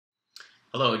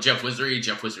Hello, Jeff Wizzery,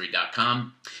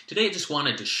 jeffwizzery.com. Today I just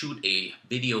wanted to shoot a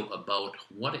video about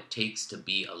what it takes to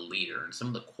be a leader and some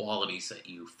of the qualities that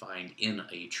you find in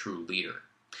a true leader.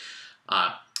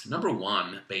 Number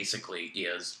one, basically,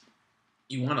 is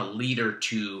you want a leader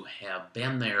to have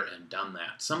been there and done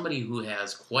that. Somebody who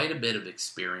has quite a bit of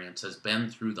experience, has been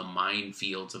through the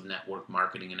minefields of network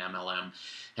marketing and MLM,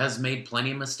 has made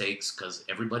plenty of mistakes, because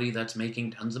everybody that's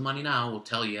making tons of money now will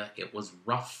tell you it was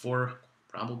rough for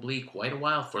probably quite a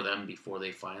while for them before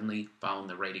they finally found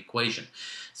the right equation.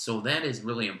 So that is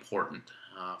really important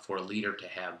for a leader to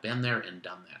have been there and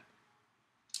done that.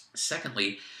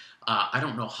 Secondly, I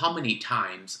don't know how many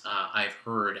times I've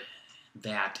heard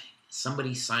that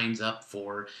somebody signs up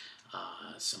for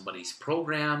somebody's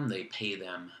program, they pay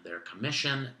them their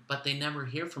commission, but they never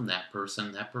hear from that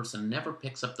person. That person never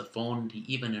picks up the phone to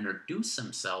even introduce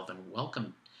themselves and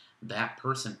welcome that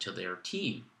person to their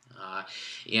team.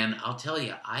 And I'll tell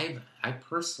you, I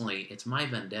personally, it's my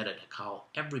vendetta to call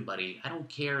everybody. I don't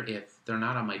care if they're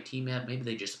not on my team yet. Maybe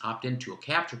they just opt into a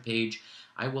capture page.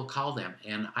 I will call them.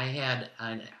 And I've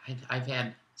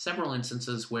had several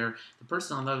instances where the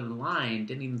person on the other line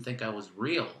didn't even think I was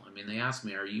real. I mean, they asked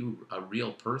me, "Are you a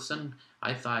real person?"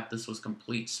 I thought this was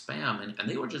complete spam, and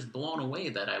they were just blown away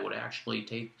that I would actually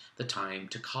take the time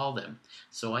to call them.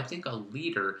 So I think a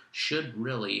leader should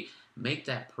really make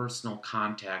that personal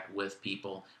contact with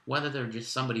people, whether they're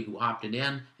just somebody who opted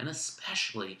in, and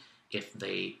especially if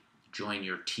they join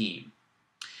your team.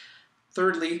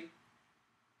 Thirdly,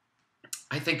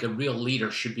 I think a real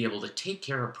leader should be able to take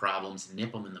care of problems and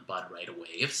nip them in the bud right away.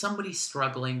 If somebody's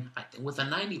struggling with a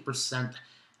 90%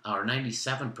 or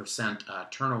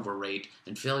 97% turnover rate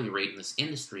and failure rate in this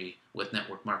industry with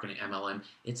network marketing MLM,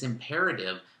 it's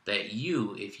imperative that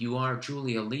you, if you are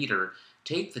truly a leader,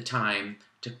 take the time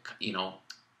to,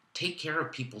 take care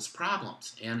of people's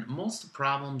problems. And most of the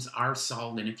problems are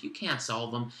solved, and if you can't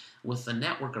solve them with the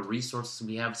network of resources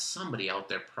we have, somebody out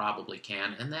there probably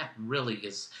can, and that really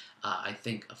is, I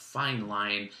think, a fine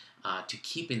line to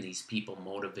keeping these people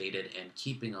motivated and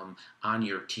keeping them on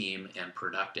your team and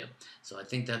productive. So I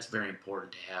think that's very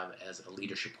important to have as a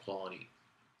leadership quality.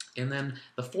 And then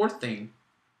the fourth thing,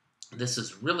 this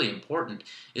is really important,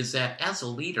 is that as a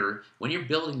leader, when you're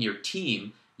building your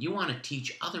team, you want to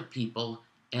teach other people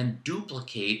and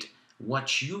duplicate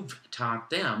what you've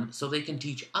taught them so they can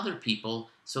teach other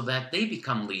people so that they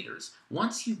become leaders.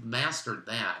 Once you've mastered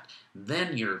that,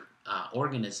 then your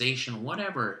organization,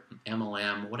 whatever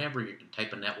MLM, whatever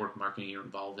type of network marketing you're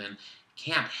involved in,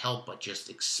 can't help but just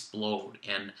explode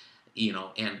and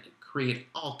create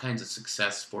all kinds of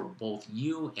success for both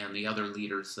you and the other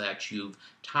leaders that you've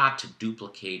taught to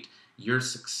duplicate your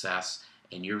success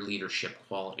and your leadership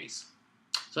qualities.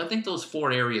 So I think those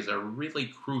four areas are really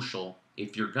crucial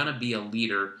if you're going to be a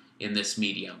leader in this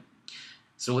medium.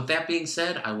 So with that being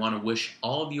said, I want to wish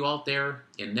all of you out there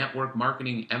in network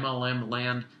marketing MLM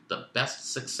land the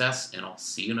best success, and I'll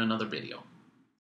see you in another video.